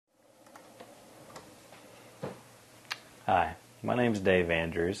Hi, my name is Dave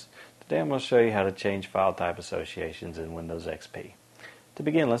Andrews. Today I'm going to show you how to change file type associations in Windows XP. To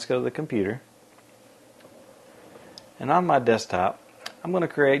begin, let's go to the computer. And on my desktop, I'm going to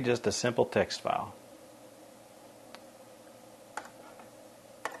create just a simple text file.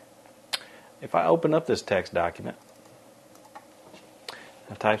 If I open up this text document,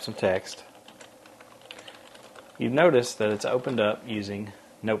 I type some text, you've noticed that it's opened up using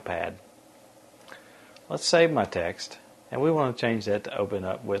WordPad. Let's save my text, and we want to change that to open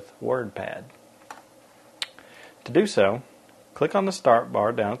up with WordPad. To do so, click on the start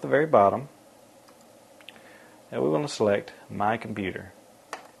bar down at the very bottom, and we want to select My Computer.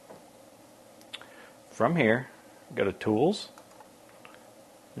 From here, go to Tools,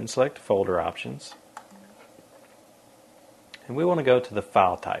 then select Folder Options, and we want to go to the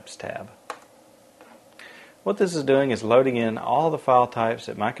File Types tab. What this is doing is loading in all the file types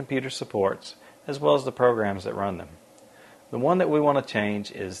that my computer supports, as well as the programs that run them. The one that we want to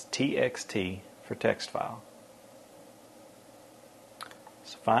change is TXT for text file.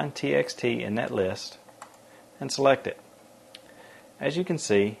 So find TXT in that list and select it. As you can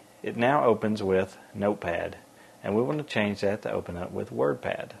see, it now opens with Notepad, and we want to change that to open up with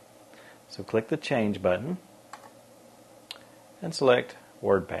WordPad. So click the Change button and select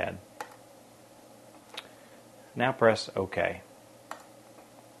WordPad. Now press OK.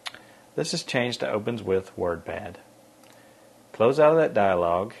 This is changed to opens with WordPad. Close out of that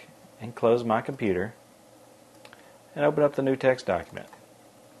dialog and close My Computer and open up the new text document.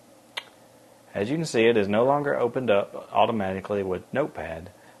 As you can see, it is no longer opened up automatically with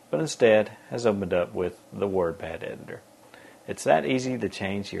Notepad, but instead has opened up with the WordPad editor. It's that easy to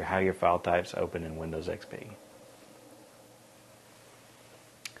change how your file types open in Windows XP.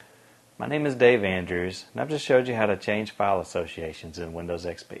 My name is Dave Andrews, and I've just showed you how to change file associations in Windows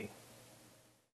XP.